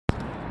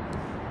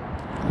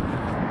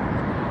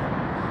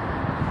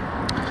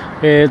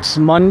It's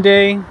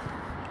Monday,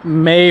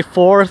 May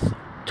 4th,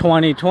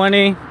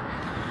 2020,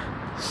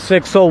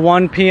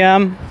 6:01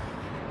 p.m.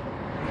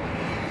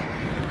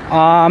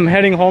 I'm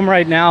heading home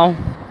right now.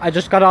 I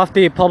just got off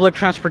the public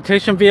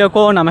transportation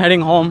vehicle and I'm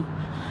heading home.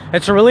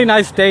 It's a really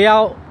nice day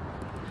out.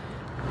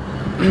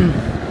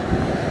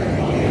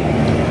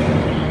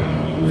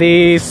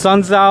 The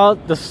sun's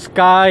out, the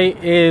sky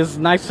is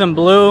nice and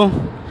blue,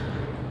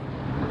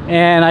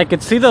 and I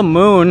could see the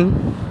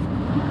moon.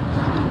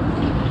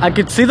 I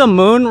could see the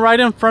moon right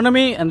in front of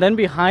me, and then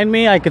behind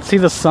me I could see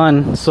the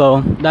sun,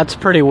 so that's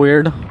pretty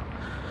weird.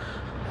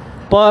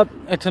 But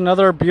it's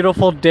another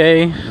beautiful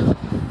day.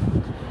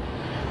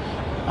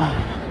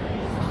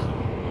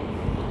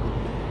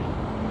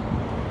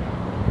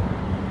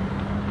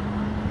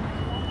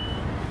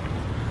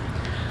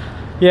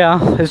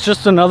 Yeah, it's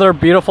just another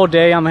beautiful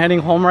day. I'm heading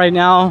home right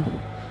now.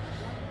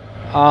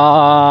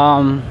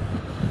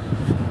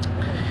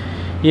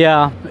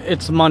 Yeah,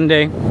 it's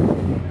Monday.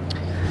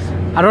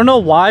 I don't know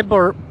why,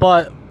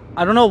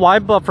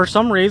 but for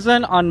some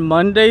reason on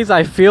Mondays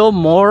I feel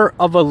more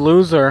of a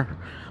loser.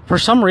 For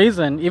some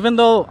reason, even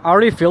though I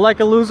already feel like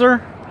a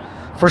loser,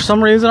 for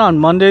some reason on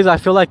Mondays I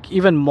feel like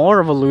even more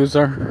of a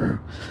loser.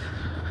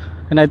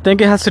 And I think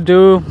it has to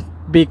do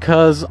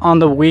because on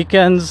the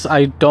weekends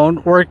I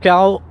don't work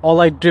out. All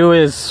I do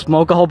is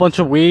smoke a whole bunch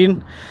of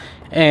weed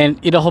and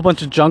eat a whole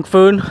bunch of junk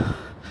food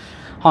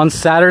on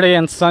Saturday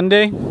and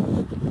Sunday.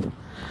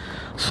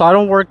 So I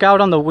don't work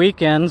out on the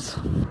weekends.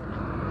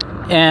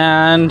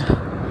 And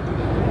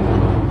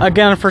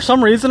again, for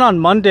some reason on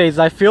Mondays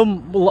I feel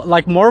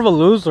like more of a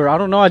loser. I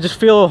don't know, I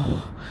feel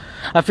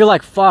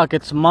like fuck,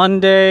 it's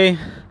Monday,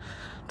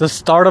 the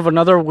start of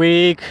another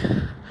week.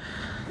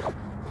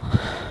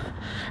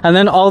 And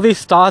then all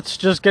these thoughts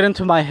just get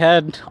into my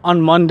head on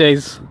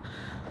Mondays.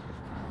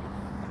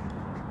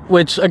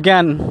 Which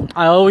again,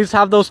 I always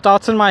have those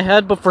thoughts in my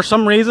head, but for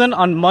some reason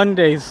on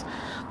Mondays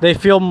they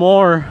feel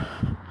more,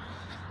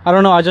 I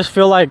don't know, I just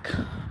feel like,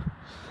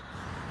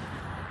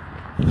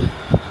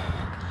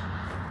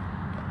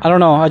 I don't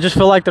know, I just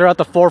feel like they're at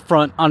the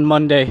forefront on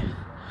Monday.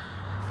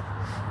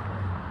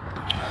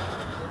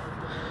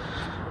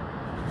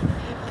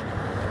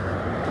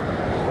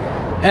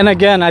 And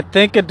again, I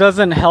think it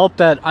doesn't help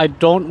that I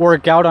don't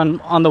work out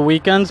on the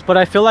weekends, but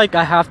I feel like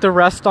I have to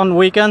rest on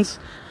weekends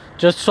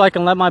just so I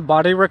can let my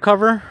body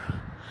recover.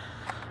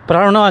 But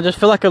I don't know, I just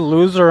feel like a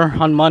loser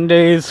on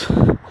Mondays.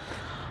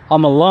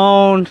 I'm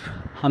alone,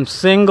 I'm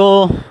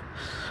single,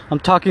 I'm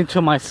talking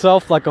to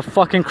myself like a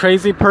fucking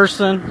crazy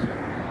person.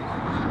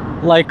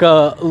 Like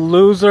a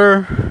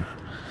loser,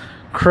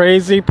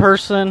 crazy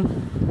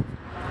person.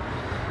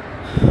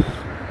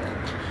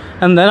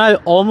 And then I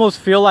almost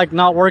feel like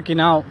not working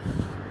out.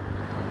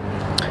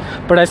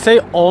 But I say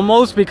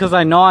almost because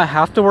I know I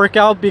have to work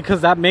out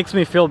because that makes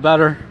me feel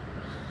better.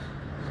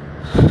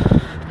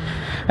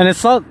 And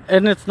it's not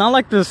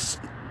like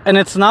this, and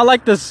it's not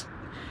like this,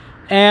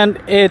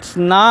 and it's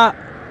not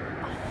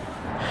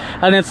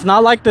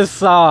like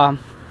this,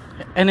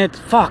 and it's,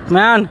 fuck,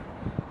 man.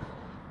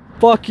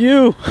 Fuck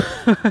you.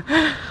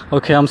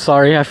 Okay, I'm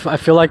sorry. I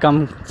feel like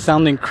I'm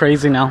sounding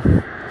crazy now.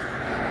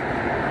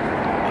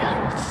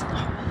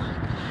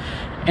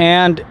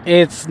 And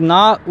it's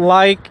not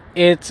like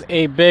it's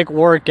a big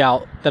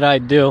workout that I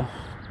do.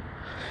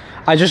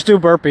 I just do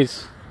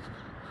burpees.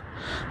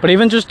 But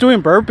even just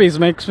doing burpees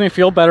makes me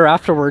feel better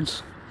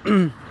afterwards.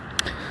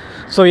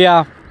 So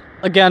yeah,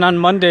 again, on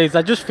Mondays,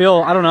 I just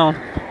feel, I don't know.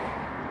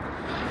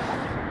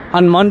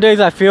 On Mondays,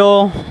 I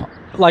feel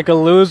like a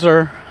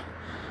loser.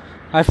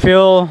 I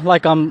feel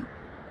like I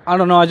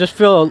don't know, I just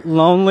feel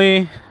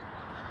lonely.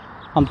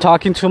 I'm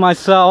talking to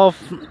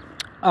myself.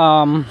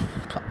 I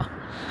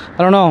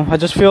don't know, I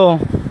just feel,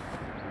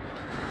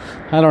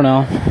 I don't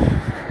know.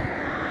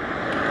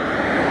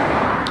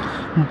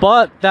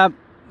 But that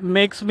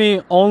makes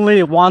me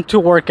only want to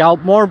work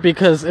out more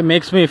because it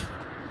makes me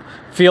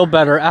feel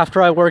better.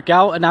 After I work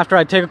out and after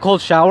I take a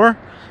cold shower,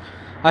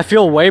 I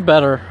feel way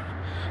better.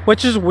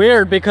 Which is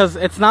weird because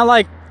it's not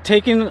like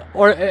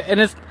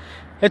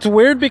it's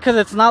weird because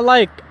it's not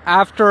like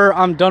after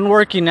I'm done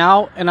working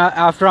out and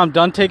after I'm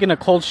done taking a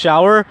cold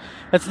shower,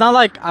 it's not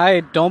like I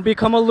don't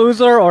become a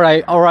loser or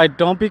I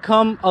don't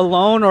become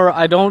alone or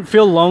I don't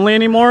feel lonely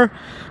anymore.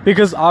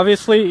 Because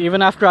obviously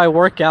even after I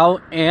work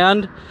out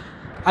and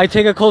I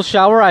take a cold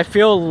shower, I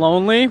feel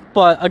lonely.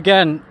 But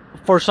again,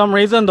 for some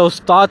reason those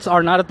thoughts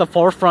are not at the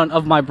forefront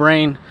of my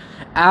brain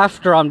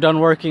after I'm done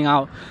working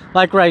out.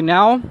 Like right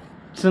now,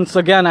 since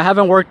again I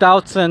haven't worked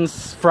out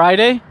since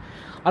Friday.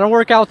 I don't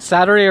work out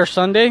Saturday or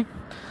Sunday.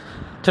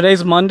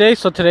 Today's Monday,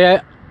 so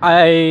today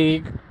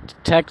I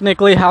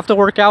technically have to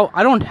work out.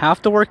 I don't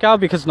have to work out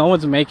because no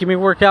one's making me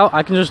work out.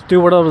 I can just do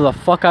whatever the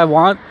fuck I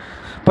want.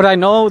 But I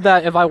know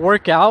that if I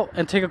work out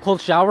and take a cold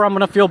shower, I'm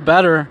gonna feel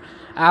better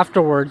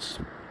afterwards.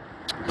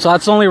 So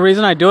that's the only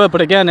reason I do it.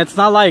 But again, it's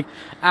not like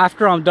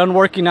after I'm done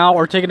working out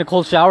or taking a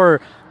cold shower,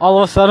 all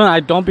of a sudden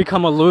I don't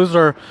become a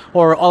loser,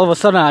 or all of a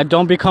sudden I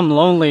don't become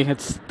lonely.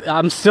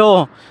 I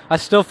still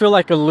feel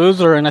like a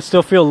loser and I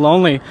still feel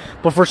lonely.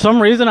 But for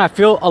some reason I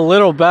feel a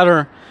little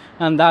better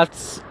and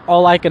that's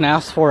all I can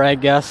ask for, I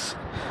guess.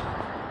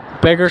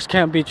 Beggars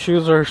can't be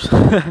choosers.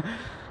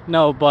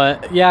 No,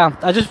 but yeah,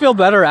 I just feel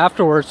better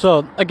afterwards.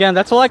 So again,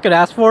 that's all I could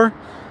ask for.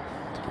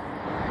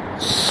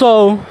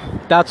 So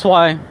that's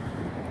a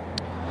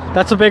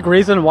big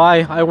reason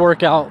why I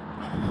work out,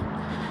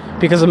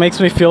 because it makes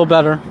me feel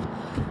better.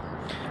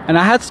 And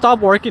I had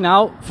stopped working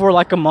out for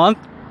like a month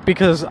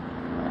because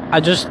I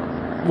just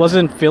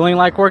wasn't feeling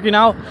like working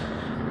out.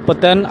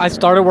 But then I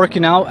started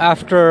working out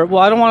after,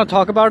 well, I don't want to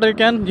talk about it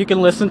again. You can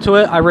listen to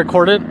it. I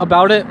recorded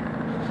about it.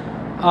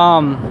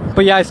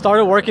 But yeah, I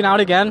started working out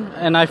again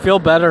and I feel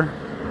better.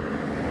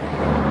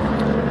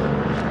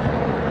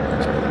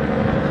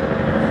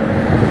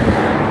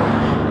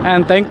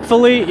 And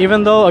thankfully,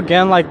 even though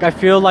again, like I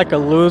feel like a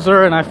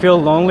loser and I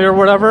feel lonely or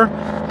whatever,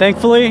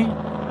 thankfully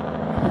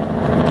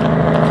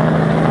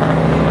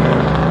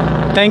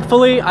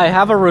I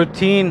have a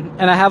routine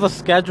and I have a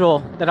schedule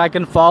that I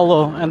can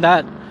follow, and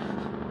that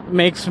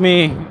makes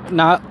me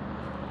not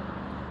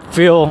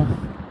feel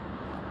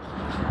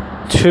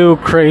too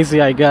crazy,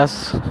 I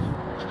guess.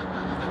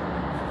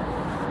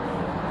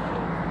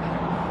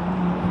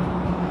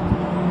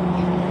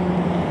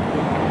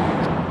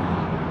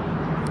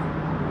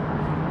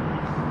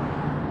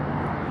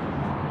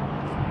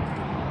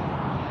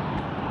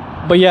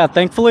 But yeah,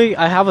 thankfully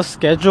I have a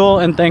schedule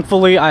and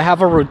thankfully I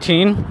have a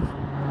routine.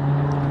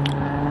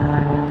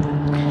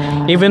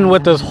 Even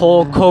with this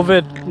whole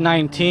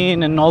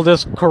COVID-19 and all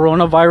this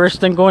coronavirus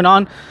thing going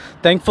on,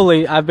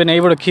 thankfully I've been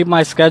able to keep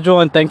my schedule,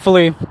 and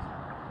thankfully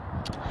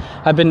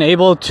I've been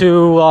able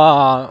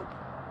to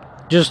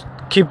just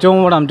keep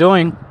doing what I'm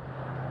doing.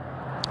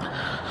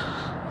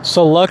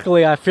 So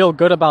luckily I feel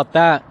good about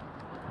that,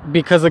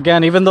 because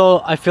again, even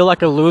though I feel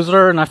like a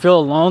loser and I feel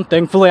alone,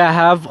 thankfully I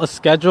have a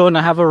schedule and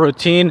I have a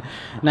routine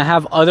and I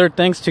have other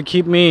things to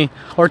keep me,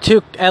 or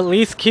to at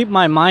least keep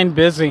my mind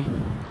busy.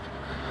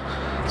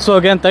 So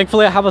again,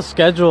 thankfully I have a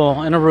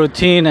schedule and a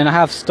routine and I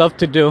have stuff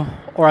to do,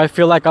 or I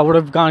feel like I would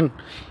have gone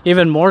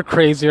even more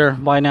crazier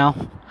by now.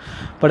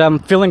 But I'm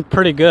feeling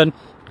pretty good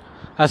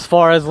as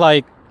far as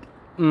like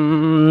I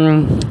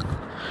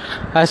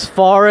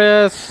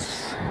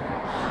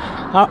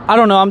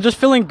don't know, I'm just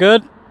feeling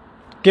good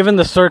given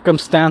the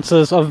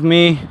circumstances of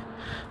me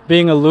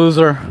being a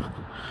loser,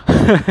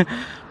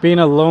 being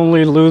a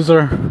lonely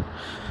loser,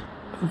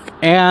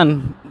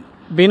 and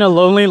being a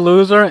lonely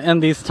loser in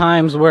these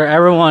times where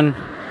everyone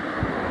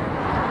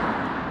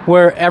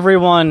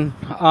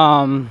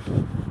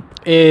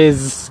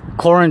is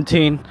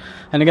quarantined.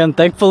 And again,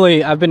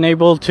 thankfully I've been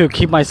able to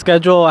keep my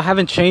schedule. I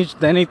haven't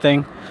changed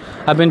anything.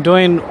 I've been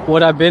doing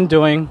what I've been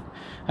doing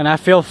and I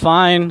feel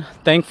fine,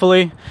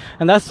 thankfully.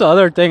 And that's the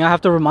other thing, I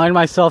have to remind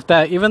myself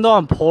that even though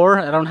I'm poor,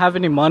 I don't have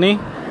any money,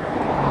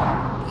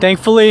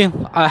 thankfully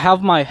I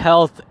have my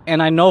health,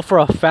 and I know for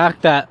a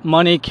fact that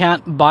money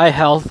can't buy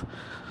health.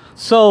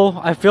 So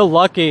I feel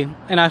lucky,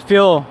 and I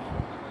feel,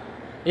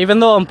 even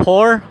though I'm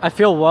poor, I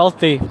feel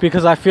wealthy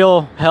because I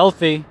feel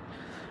healthy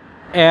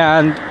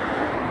and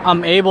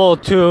I'm able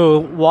to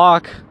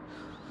walk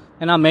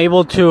and I'm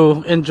able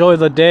to enjoy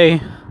the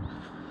day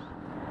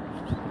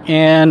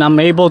and I'm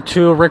able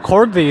to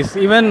record these.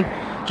 Even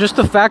just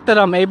the fact that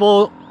I'm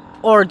able,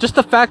 or just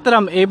the fact that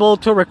I'm able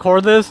to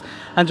record this,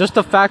 and just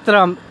the fact that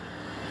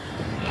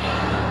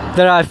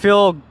I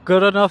feel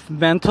good enough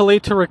mentally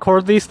to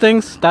record these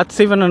things, that's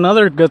even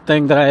another good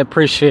thing that I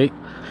appreciate.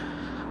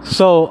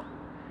 So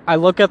I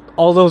look at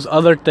all those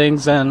other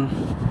things and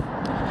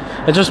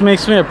it just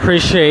makes me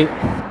appreciate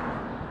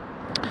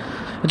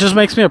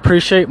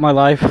my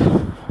life.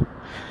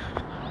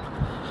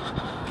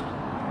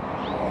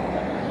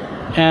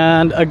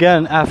 And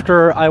again,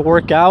 after I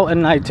work out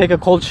and I take a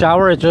cold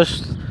shower, it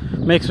just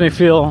makes me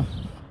feel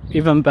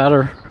even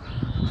better.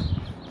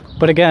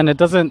 But again, it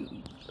doesn't,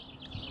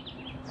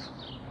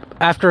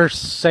 after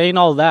saying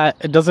all that,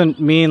 it doesn't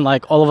mean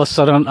like all of a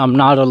sudden I'm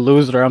not a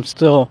loser. I'm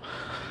still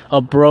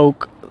a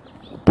poor.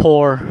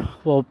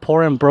 Well,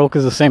 poor and broke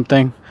is the same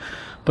thing,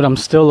 but I'm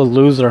still a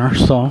loser.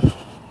 So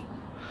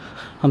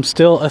I'm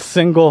still a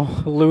single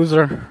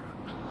loser.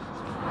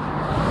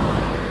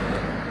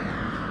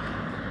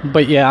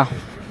 But yeah,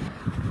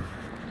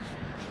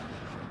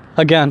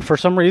 again, for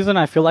some reason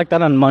I feel like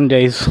that on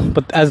Mondays,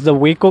 but as the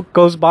week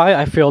goes by,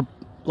 I feel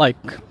like,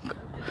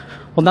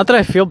 well, not that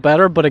I feel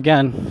better, but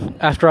again,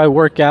 after I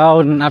work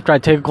out and after I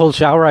take a cold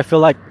shower, I feel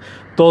like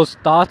those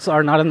thoughts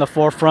are not in the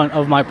forefront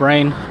of my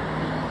brain.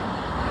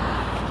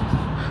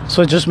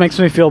 So it just makes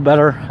me feel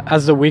better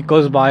as the week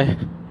goes by.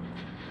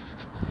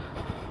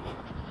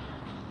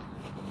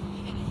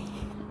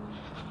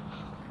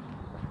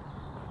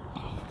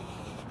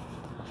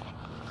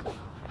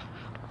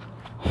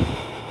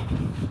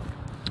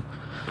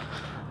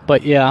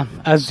 But yeah,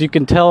 as you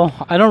can tell,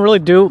 I don't really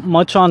do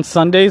much on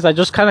Sundays. I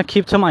just kind of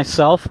keep to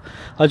myself.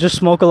 I just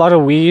smoke a lot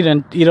of weed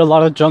and eat a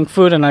lot of junk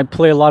food, and I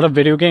play a lot of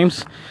video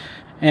games.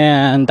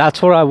 And that's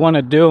what I want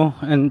to do,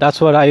 and that's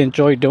what I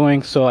enjoy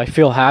doing. So I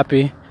feel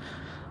happy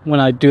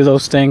when I do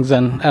those things,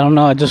 and I don't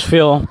know, I just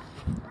feel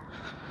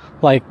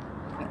like,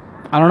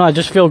 I don't know, I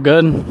just feel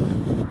good.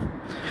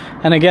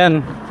 And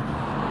again,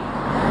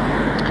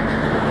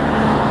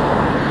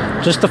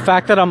 Just the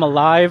fact that I'm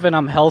alive and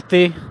I'm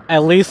healthy,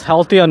 at least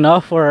healthy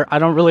enough where I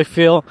don't really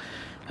feel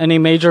any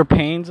major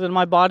pains in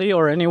my body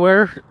or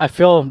anywhere, I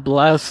feel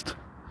blessed.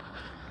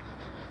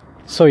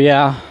 So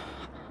yeah,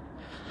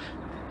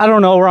 I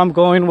don't know where I'm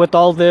going with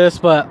all this,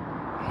 but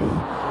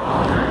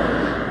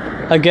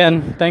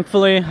again,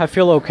 thankfully, I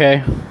feel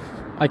okay.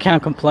 I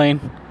can't complain.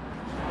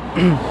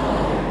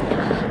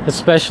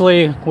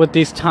 Especially with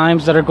these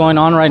times that are going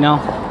on right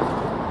now.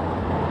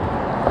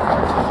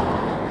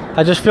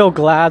 I just feel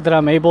glad that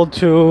I'm able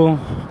to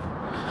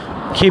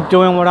keep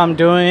doing what I'm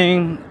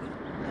doing.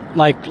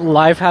 Like,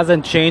 life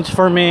hasn't changed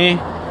for me,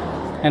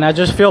 and I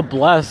just feel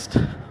blessed.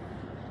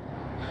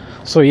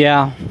 So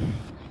yeah,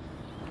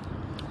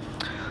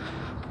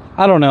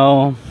 I don't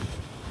know.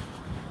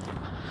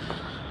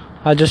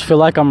 I just feel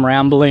like I'm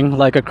rambling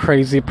like a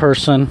crazy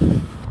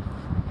person.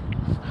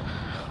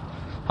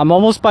 I'm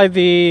almost by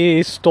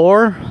the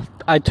store.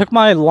 I took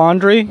my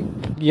laundry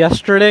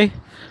yesterday,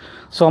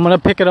 so I'm gonna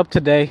pick it up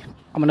today.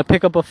 I'm gonna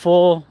pick up a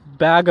full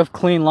bag of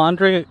clean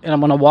laundry and I'm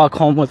gonna walk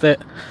home with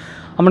it.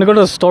 I'm gonna go to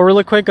the store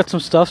really quick, get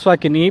some stuff so I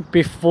can eat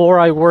before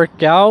I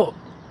work out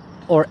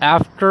or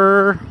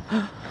after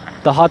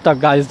the hot dog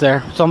guy's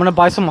there. So I'm gonna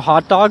buy some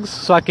hot dogs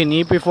so I can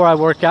eat before I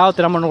work out,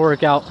 then I'm gonna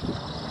work out.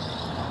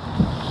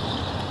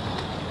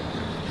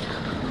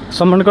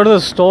 So I'm gonna go to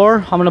the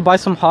store, I'm gonna buy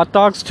some hot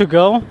dogs to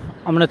go.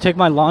 I'm gonna take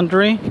my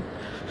laundry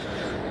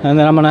and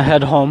then I'm gonna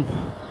head home.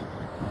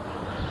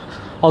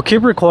 I'll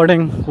keep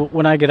recording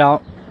when I get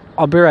out.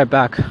 I'll be right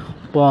back.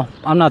 Well,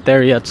 I'm not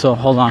there yet, so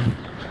hold on.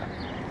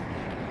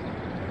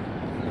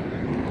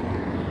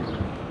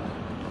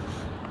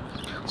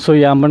 So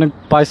yeah, I'm gonna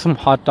buy some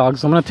hot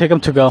dogs. I'm gonna take them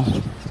to go,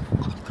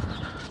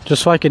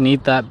 just so I can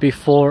eat that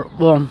before,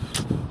 well,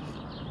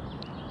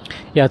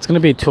 yeah, it's gonna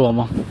be 2 of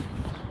them.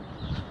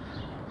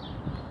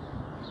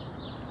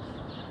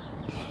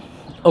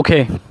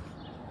 Okay,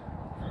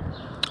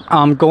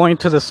 I'm going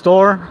to the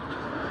store.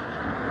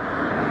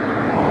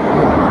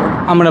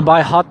 I'm gonna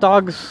buy hot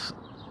dogs.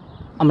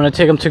 I'm gonna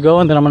take them to go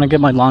and then I'm gonna get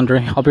my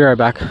laundry. I'll be right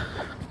back.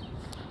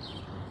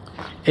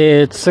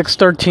 It's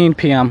 6:13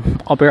 p.m.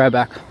 I'll be right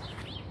back.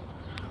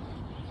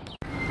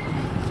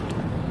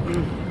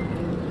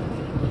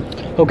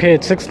 Okay,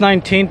 it's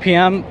 6:19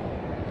 p.m.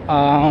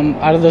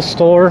 Out of the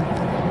store.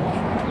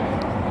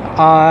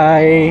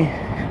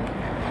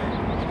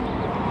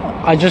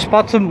 I just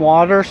bought some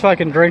water so I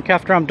can drink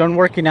after I'm done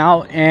working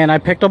out, and I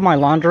picked up my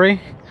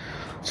laundry.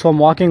 So I'm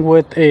walking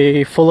with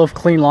a full of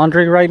clean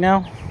laundry right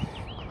now.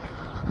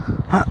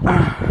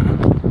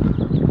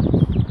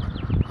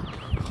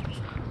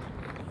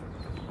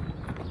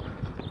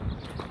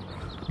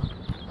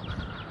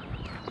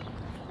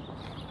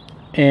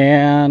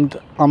 And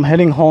I'm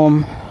heading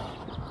home.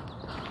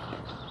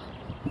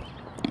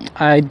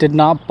 I did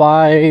not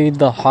buy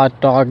the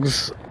hot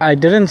dogs. I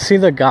didn't see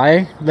the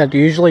guy that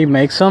usually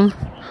makes them,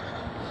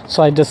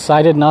 so I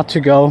decided not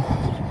to go.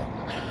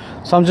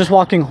 So I'm just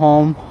walking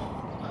home.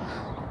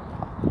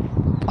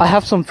 I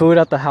have some food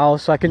at the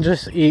house, so I can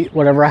just eat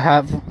whatever I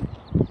have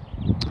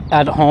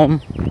at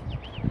home.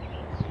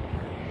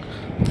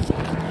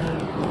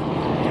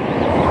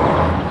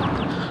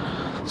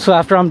 So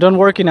after I'm done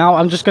working out,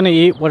 I'm just gonna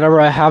eat whatever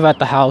I have at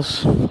the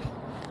house.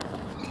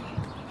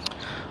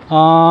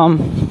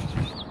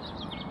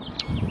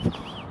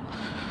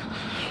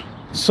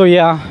 So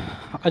yeah,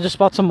 I just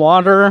bought some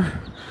water,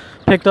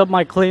 picked up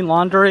my clean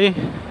laundry,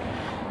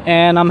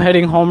 and I'm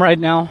heading home right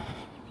now.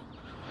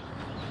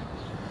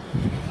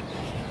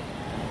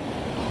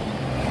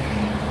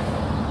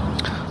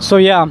 So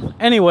yeah,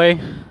 anyway,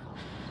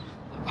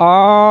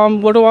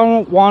 what do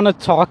I want to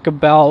talk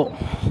about?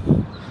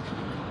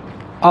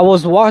 I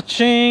was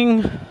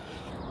watching the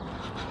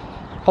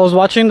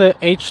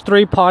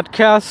H3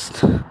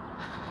 podcast.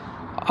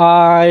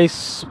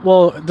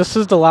 Well, this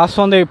is the last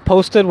one they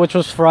posted, which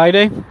was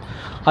Friday.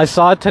 I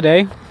saw it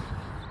today.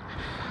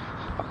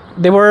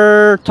 They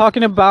were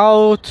talking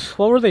about,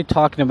 what were they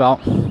talking about?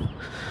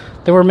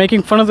 They were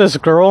making fun of this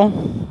girl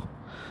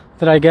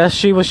that I guess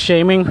she was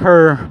shaming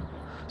her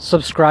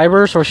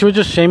subscribers, or she was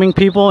just shaming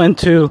people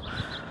into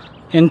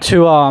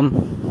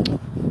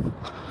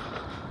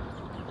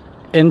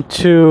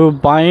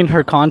buying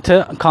her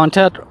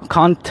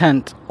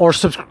content or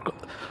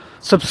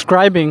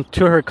subscribing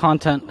to her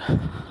content.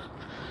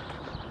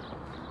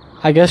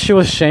 I guess she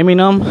was shaming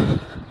them,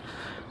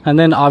 and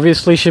then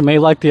obviously she made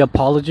like the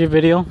apology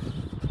video,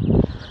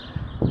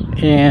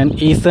 and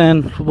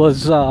Ethan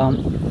was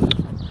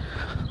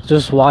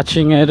just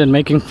watching it and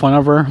making fun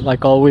of her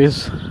like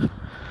always.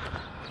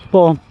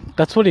 Well,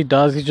 that's what he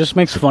does. He just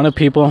makes fun of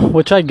people,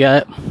 which I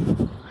get.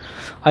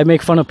 I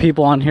make fun of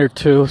people on here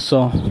too,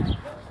 so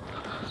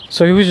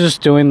he was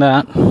just doing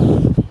that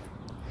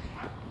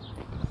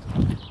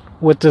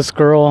with this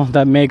girl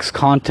that makes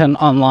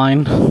content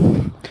online.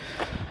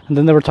 And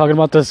then they were talking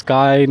about this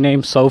guy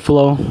named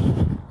SoFlo.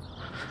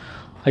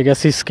 I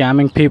guess he's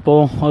scamming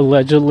people,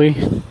 allegedly.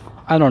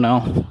 I don't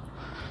know.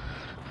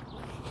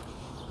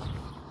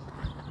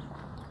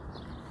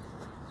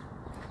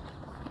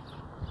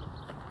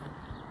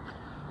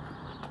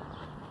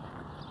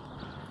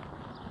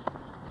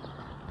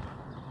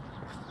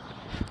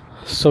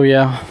 So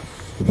yeah.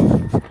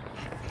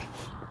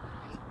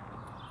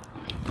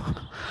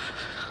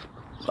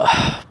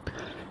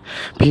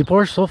 People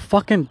are so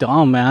fucking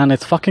dumb, man.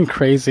 It's fucking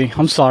crazy.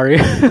 I'm sorry.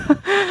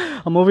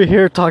 I'm over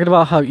here talking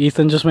about how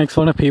Ethan just makes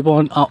fun of people,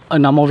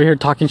 and I'm over here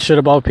talking shit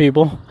about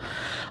people.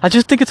 I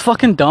just think it's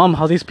fucking dumb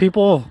how these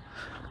people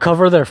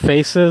cover their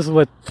faces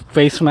with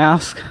face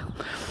masks,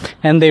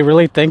 and they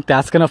really think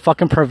that's gonna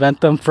fucking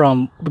prevent them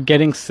from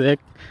getting sick.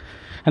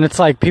 And it's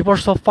like, people are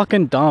so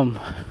fucking dumb.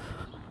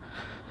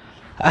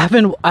 I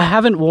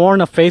haven't worn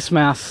a face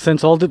mask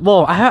since I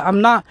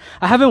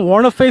haven't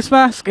worn a face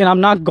mask, and I'm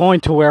not going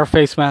to wear a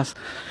face mask,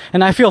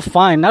 and I feel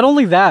fine. Not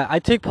only that, I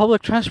take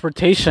public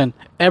transportation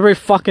every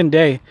fucking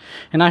day,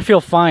 and I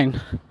feel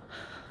fine.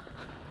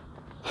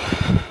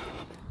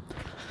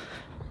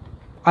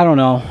 I don't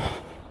know.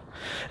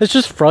 It's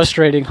just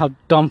frustrating how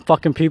dumb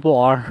fucking people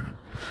are.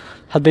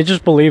 How they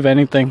just believe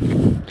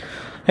anything.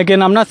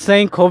 Again, I'm not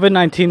saying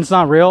COVID-19 is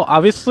not real.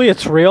 Obviously,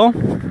 it's real.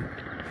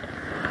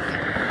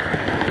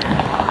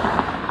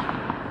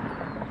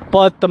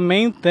 But the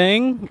main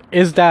thing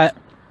is that,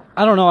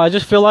 I don't know, I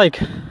just feel like,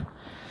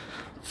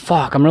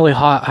 fuck, I'm really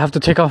hot. I have to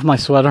take off my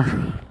sweater.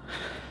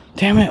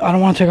 Damn it, I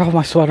don't want to take off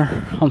my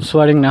sweater. I'm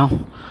sweating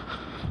now.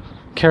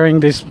 Carrying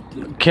this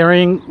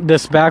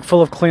bag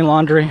full of clean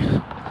laundry.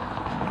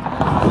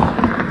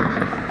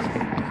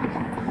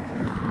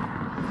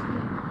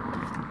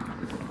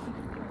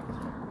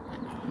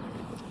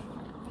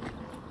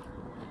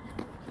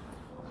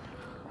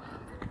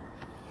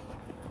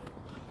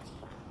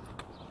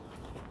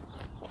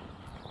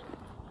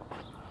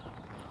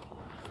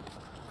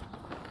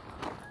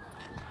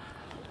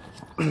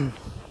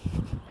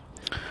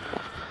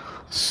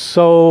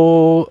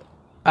 So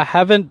I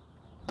haven't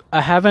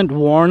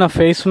worn a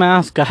face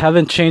mask. I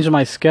haven't changed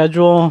my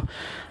schedule.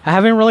 I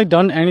haven't really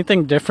done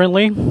anything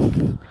differently,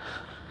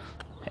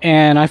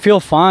 and I feel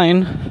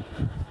fine.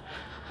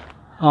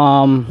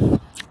 And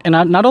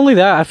not only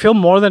that, I feel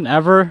more than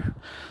ever,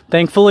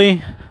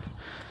 thankfully,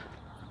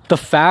 the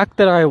fact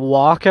that I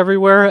walk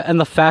everywhere, and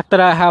the fact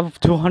that I have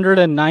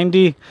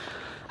 290,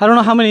 I don't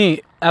know how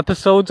many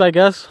episodes, I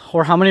guess,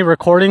 or how many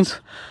recordings,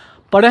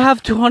 but I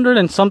have 200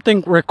 and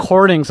something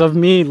recordings of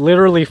me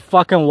literally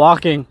fucking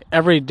walking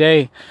every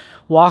day.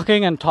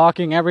 Walking and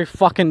talking every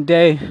fucking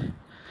day.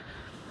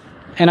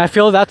 And I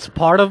feel that's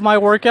part of my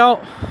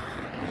workout.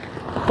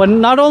 But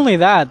not only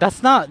that,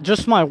 that's not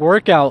just my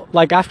workout.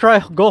 Like, after I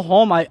go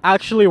home, I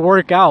actually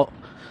work out.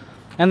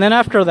 And then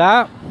after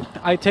that,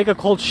 I take a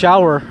cold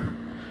shower.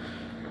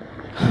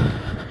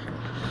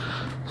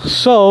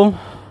 So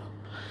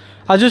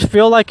I just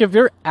feel like if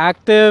you're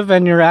active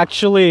and you're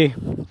actually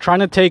trying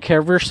to take care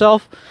of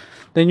yourself,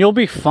 then you'll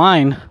be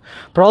fine.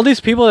 But all these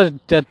people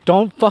that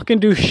don't fucking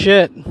do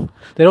shit,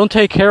 they don't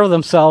take care of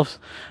themselves,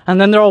 and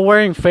then they're all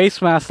wearing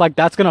face masks like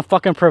that's gonna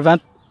fucking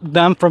prevent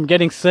them from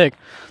getting sick.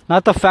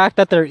 Not the fact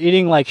that they're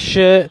eating like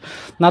shit,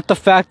 not the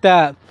fact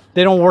that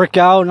they don't work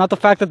out, not the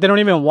fact that they don't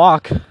even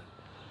walk.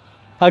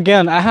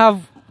 Again, I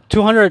have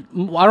 200,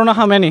 I don't know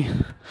how many,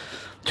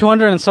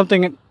 200 and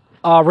something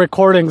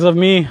recordings of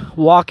me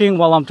walking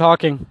while I'm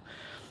talking.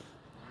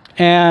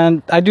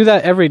 And I do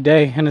that every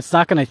day, and it's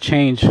not going to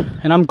change.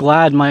 And I'm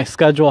glad my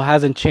schedule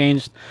hasn't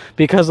changed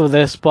because of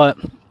this. But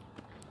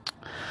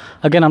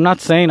again, I'm not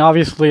saying,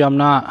 obviously, I'm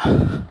not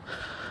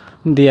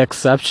the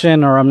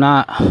exception, or I'm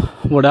not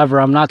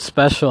whatever. I'm not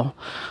special.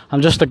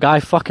 I'm just a guy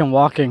fucking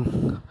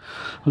walking.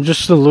 I'm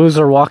just a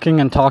loser walking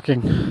and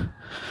talking.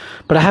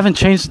 But I haven't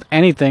changed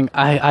anything.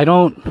 I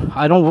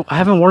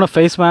haven't worn a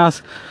face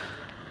mask.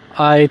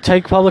 I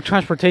take public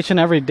transportation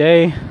every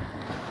day.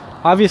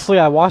 Obviously,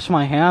 I wash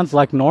my hands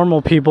like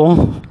normal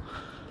people,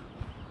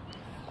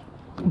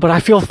 but I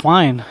feel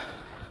fine.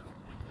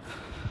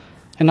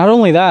 And not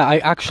only that, I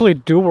actually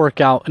do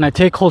work out, and I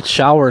take cold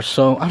showers,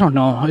 so I don't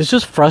know. It's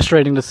just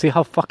frustrating to see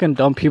how fucking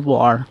dumb people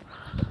are.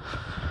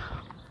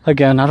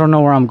 Again, I don't know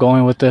where I'm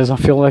going with this. I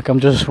feel like I'm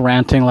just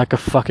ranting like a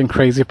fucking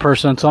crazy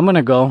person, so I'm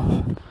gonna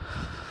go.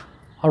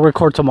 I'll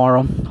record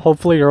tomorrow.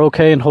 Hopefully you're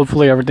okay, and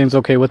hopefully everything's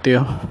okay with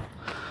you.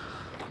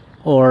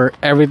 Or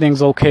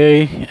everything's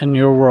okay in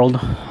your world.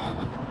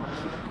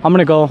 I'm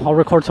gonna go. I'll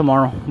record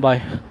tomorrow.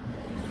 Bye.